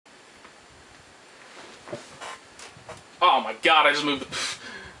Oh my god, I just moved.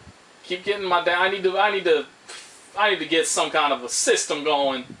 Keep getting my I need to get some kind of a system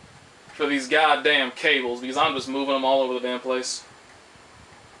going for these goddamn cables because I'm just moving them all over the damn place.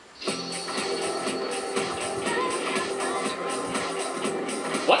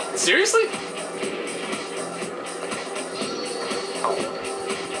 What? Seriously?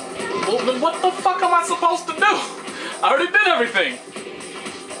 Well, then what the fuck am I supposed to do? I already did everything.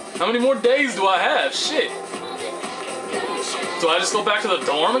 How many more days do I have? Shit. Do I just go back to the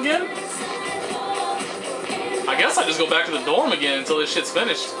dorm again? I guess I just go back to the dorm again until this shit's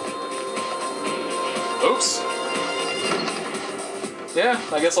finished. Oops. Yeah,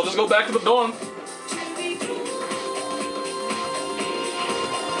 I guess I'll just go back to the dorm.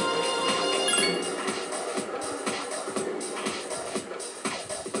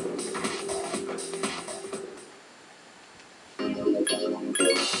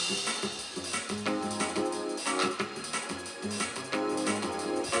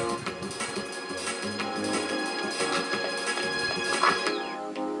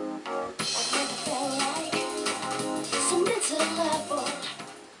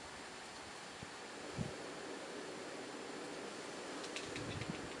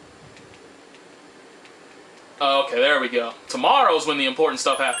 Okay, there we go. Tomorrow's when the important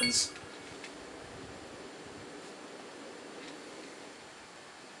stuff happens.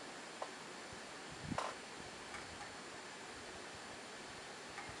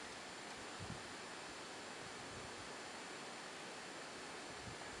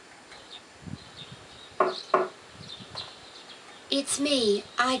 It's me,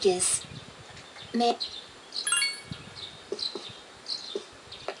 Aegis.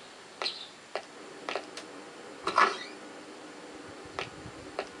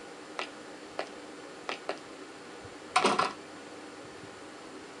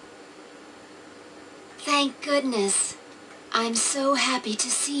 Thank goodness. I'm so happy to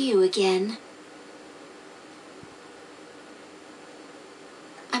see you again.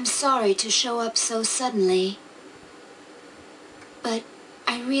 I'm sorry to show up so suddenly, but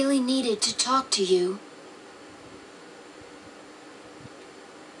I really needed to talk to you.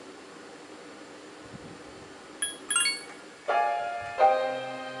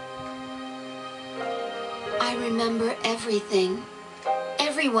 I remember everything.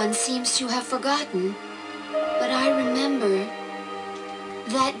 Everyone seems to have forgotten. But I remember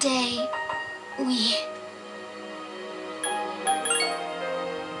that day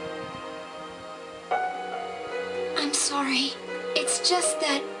I'm sorry. It's just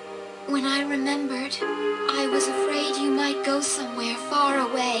that when I remembered, I was afraid you might go somewhere far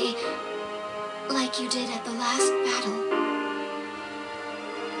away, like you did at the last battle.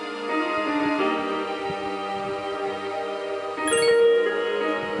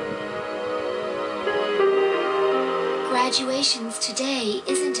 Graduation's today,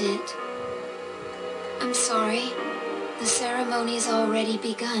 isn't it? I'm sorry. The ceremony's already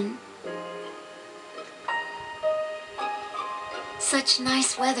begun. Such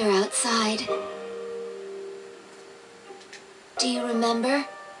nice weather outside. Do you remember?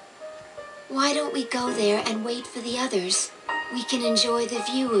 Why don't we go there and wait for the others? We can enjoy the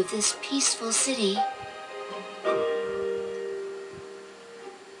view of this peaceful city.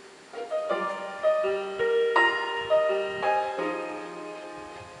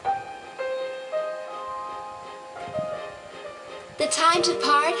 The time to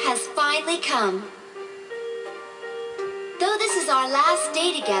part has finally come. Though this is our last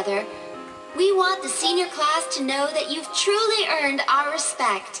day together, we want the senior class to know that you've truly earned our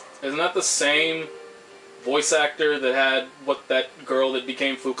respect. Isn't that the same voice actor that had that girl that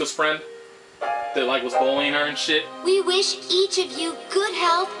became Fuka's friend? That was bullying her and shit? We wish each of you good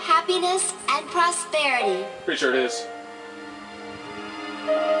health, happiness, and prosperity. Pretty sure it is.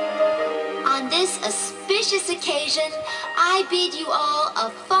 On this auspicious occasion, I bid you all a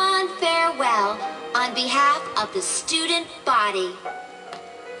fond farewell on behalf of the student body.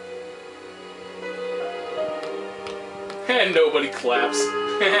 And nobody claps.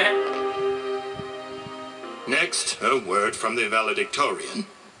 Next, a word from the valedictorian.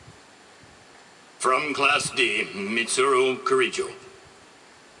 From Class D, Mitsuru Kurijo.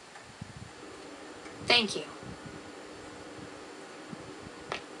 Thank you.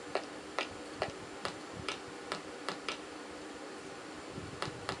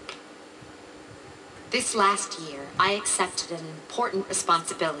 This last year, I accepted an important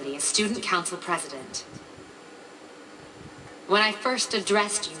responsibility as Student Council President. When I first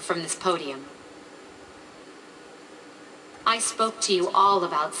addressed you from this podium, I spoke to you all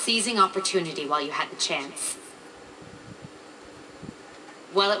about seizing opportunity while you had the chance.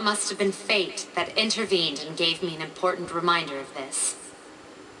 Well, it must have been fate that intervened and gave me an important reminder of this.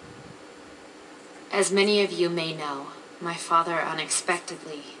 As many of you may know, my father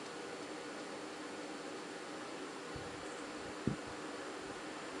unexpectedly...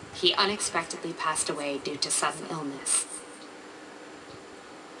 He unexpectedly passed away due to sudden illness.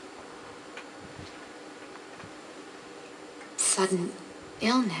 Sudden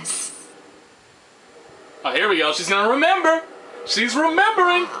illness? Oh, here we go. She's gonna remember. She's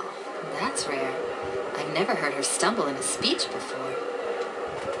remembering. Wow, that's rare. I've never heard her stumble in a speech before.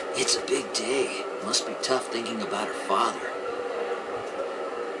 It's a big day. Must be tough thinking about her father.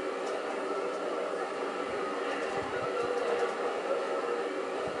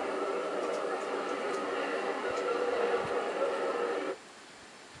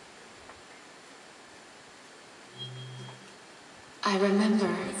 I remember.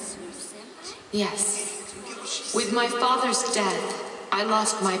 Yes. With my father's death, I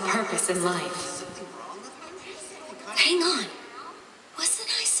lost my purpose in life. Hang on. Wasn't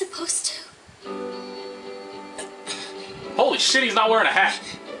I supposed to? Holy shit, he's not wearing a hat.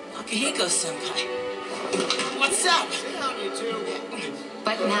 Akihiko-senpai. What's up?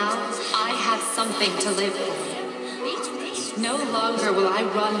 But now, I have something to live for. No longer will I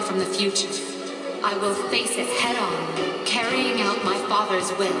run from the future. I will face it head on, carrying out my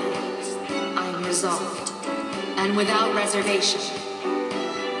father's will. I'm resolved, and without reservation.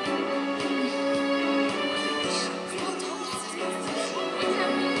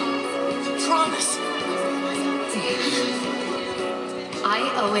 Promise.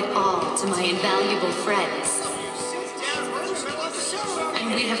 I owe it all to my invaluable friends.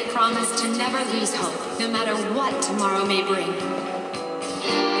 And we have promised to never lose hope, no matter what tomorrow may bring.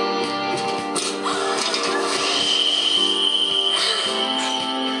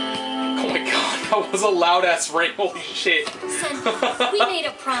 That was a loud ass ring. Holy shit. Senpai, we made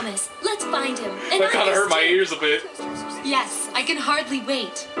a promise. Let's find him. And That kind of hurt my ears a bit. Yes, I can hardly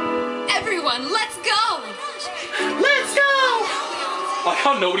wait. Everyone, let's go! Let's go! Like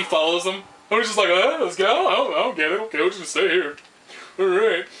how nobody follows him. I was just like, let's go. I don't get it. Okay, we'll just stay here.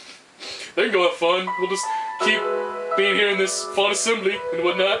 Alright. They can go have fun. We'll just keep being here in this fun assembly and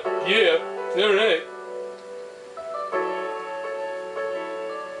whatnot. Yeah. Alright.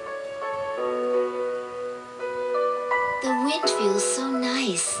 The wind feels so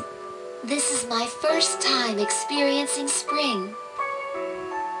nice. This is my first time experiencing spring.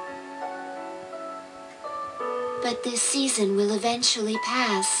 But this season will eventually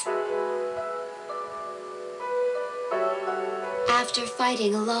pass. After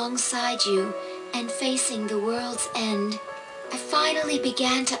fighting alongside you and facing the world's end, I finally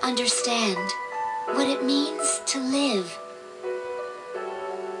began to understand what it means to live.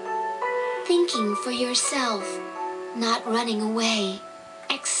 Thinking for yourself, not running away,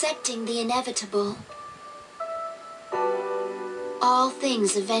 accepting the inevitable. All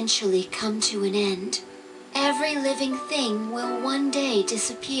things eventually come to an end. Every living thing will one day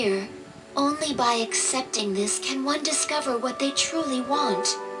disappear. Only by accepting this can one discover what they truly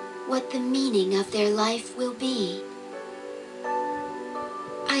want, what the meaning of their life will be.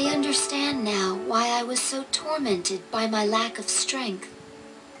 I understand now why I was so tormented by my lack of strength.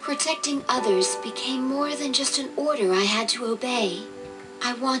 Protecting others became more than just an order I had to obey.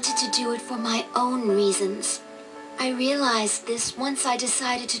 I wanted to do it for my own reasons. I realized this once I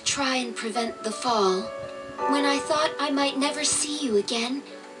decided to try and prevent the fall. When I thought I might never see you again,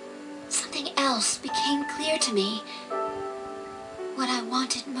 something else became clear to me. What I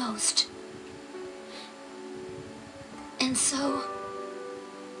wanted most. And so,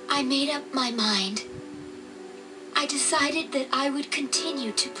 I made up my mind. I decided that I would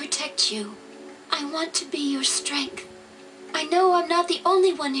continue to protect you. I want to be your strength. I know I'm not the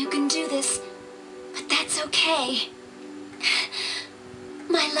only one who can do this, but that's okay.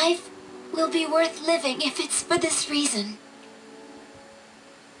 My life will be worth living if it's for this reason.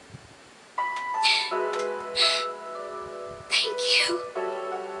 Thank you.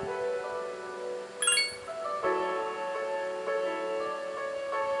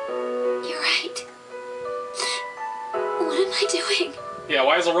 You're right. What am I doing? Yeah,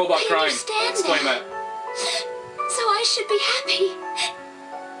 why is a robot I crying? understand Explain now. that. So I should be happy.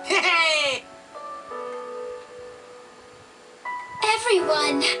 Hey!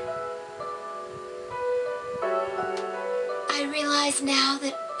 Everyone! I realize now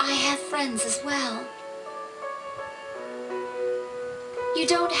that I have friends as well. You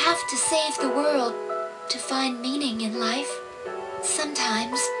don't have to save the world to find meaning in life.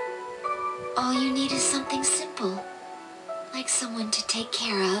 Sometimes, all you need is something simple, like someone to take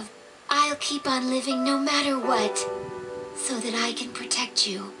care of. I'll keep on living no matter what. so that I can protect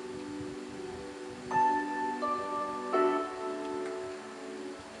you.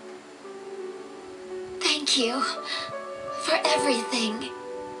 Thank you for everything.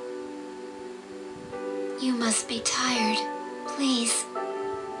 You must be tired. Please,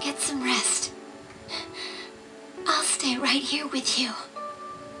 get some rest. I'll stay right here with you.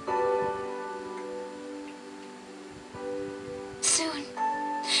 Soon,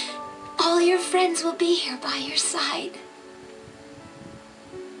 all your friends will be here by your side.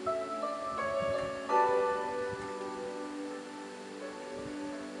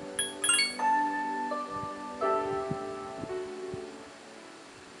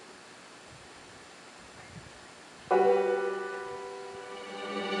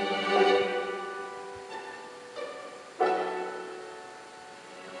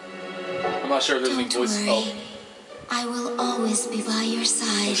 I'm not sure if there's any Don't voice. worry. Oh, I will always be by your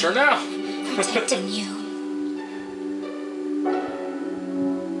side, sure now. protecting you.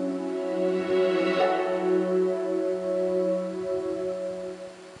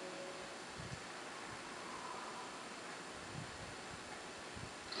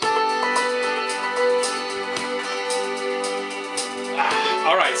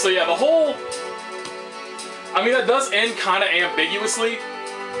 All right, so yeah, the whole. I mean, that does end kind of ambiguously.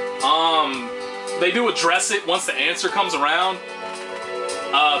 They do address it once the answer comes around.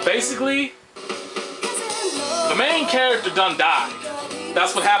 Basically, the main character done died.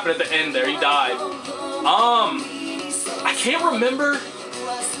 That's what happened at the end there. He died. I can't remember.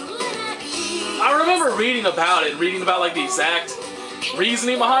 I remember reading about it, like the exact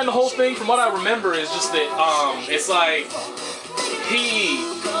reasoning behind the whole thing. From what I remember is just that it's like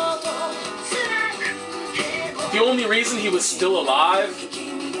the only reason he was still alive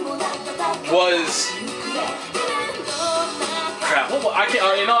was crap. I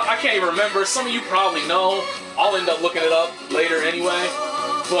can't. I can't even remember. Some of you probably know. I'll end up looking it up later anyway.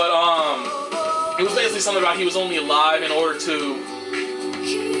 But it was basically something about he was only alive in order to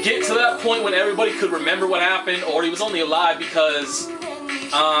get to that point when everybody could remember what happened, or he was only alive because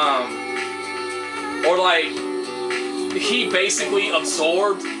or like he basically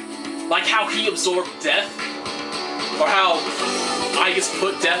absorbed, like how he absorbed death, or how I just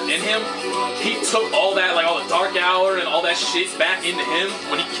put death in him. He took all that, like all the dark hour and all that shit back into him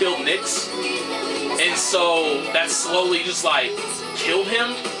when he killed Nyx. And so that slowly just like killed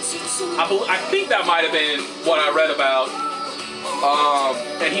him. I think that might have been what I read about.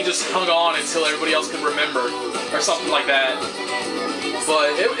 And he just hung on until everybody else could remember, or something like that.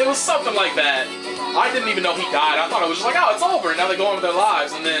 But it was something like that. I didn't even know he died. I thought it was just like, oh, it's over, and now they're going with their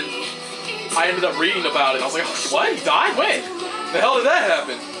lives. And then I ended up reading about it. I was like, oh, what? He died? When? The hell did that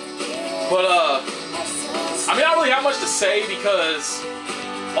happen? But, I mean, I don't really have much to say because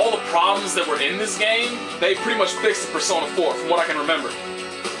all the problems that were in this game, they pretty much fixed in Persona 4, from what I can remember.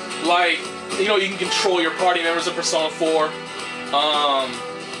 Like, you know, you can control your party members in Persona 4.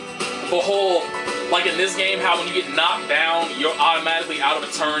 The whole, like in this game, how when you get knocked down, you're automatically out of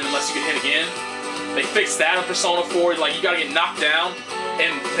a turn unless you get hit again. They fixed that in Persona 4. Like, you gotta get knocked down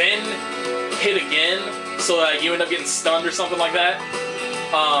and then hit again, so that you end up getting stunned or something like that,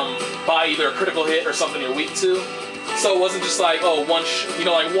 by either a critical hit or something you're weak to. So it wasn't just like, oh,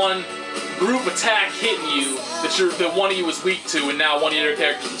 like one group attack hitting you that one of you was weak to, and now one of your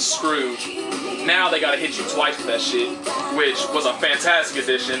characters is screwed. Now they gotta hit you twice with that shit, which was a fantastic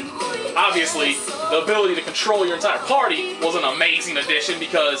addition. Obviously, the ability to control your entire party was an amazing addition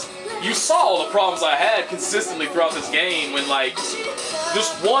because you saw all the problems I had consistently throughout this game when, like,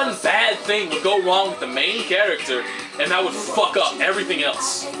 just one bad thing would go wrong with the main character and that would fuck up everything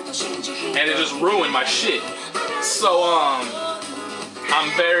else. And it just ruined my shit. So,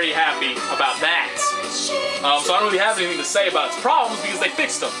 I'm very happy about that. So I don't really have anything to say about its problems because they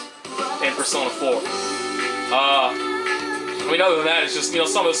fixed them in Persona 4. I mean, other than that, it's just, you know,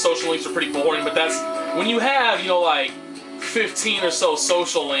 some of the social links are pretty boring, but that's, when you have, you know, like, 15 or so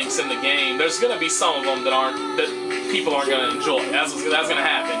social links in the game, there's gonna be some of them that people aren't gonna enjoy. That's gonna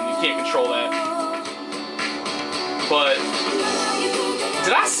happen. You can't control that. But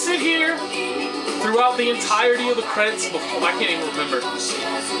did I sit here throughout the entirety of the credits before? I can't even remember.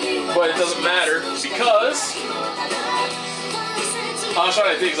 But it doesn't matter because I was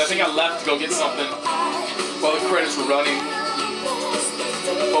trying to think, because I think I left to go get something while the credits were running.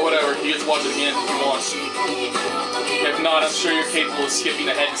 But whatever, you get to watch it again if you want. If not, I'm sure you're capable of skipping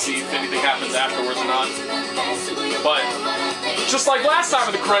ahead to see if anything happens afterwards or not. But just like last time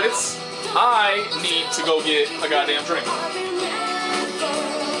in the credits, I need to go get a goddamn drink.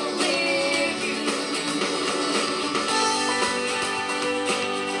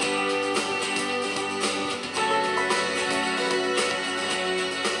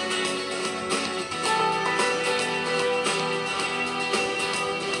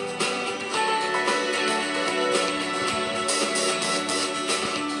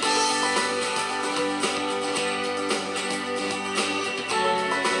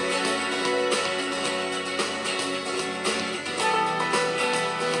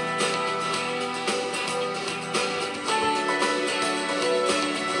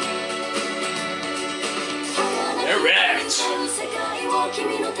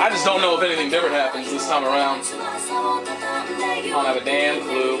 I just don't know if anything different happens this time around. I don't have a damn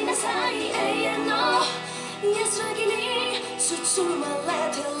clue.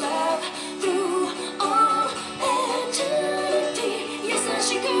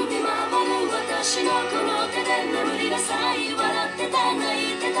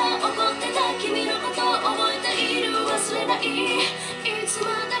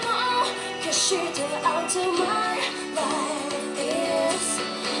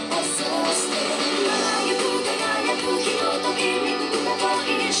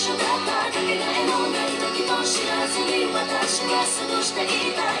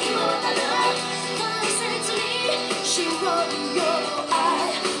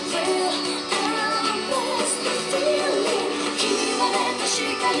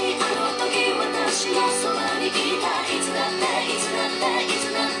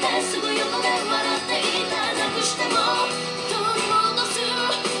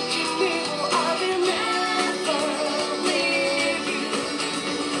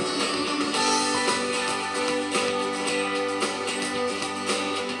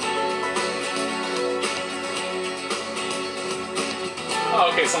 Oh,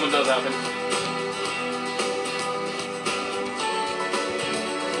 okay, someone does happen.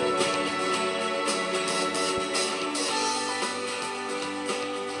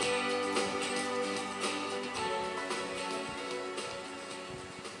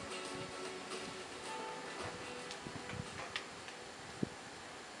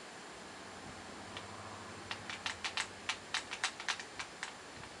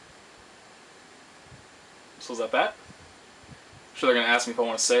 So is that? I'm sure they're gonna ask me if I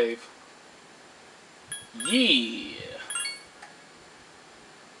want to save. Yeah.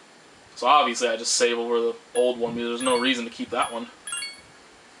 So obviously I just save over the old one because there's no reason to keep that one.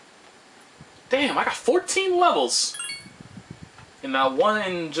 Damn, I got 14 levels in that one,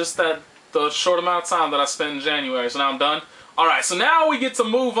 in just the short amount of time that I spent in January. So now I'm done. All right, so now we get to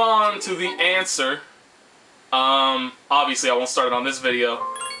move on to the answer. Obviously I won't start it on this video,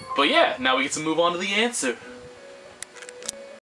 but yeah, now we get to move on to the answer.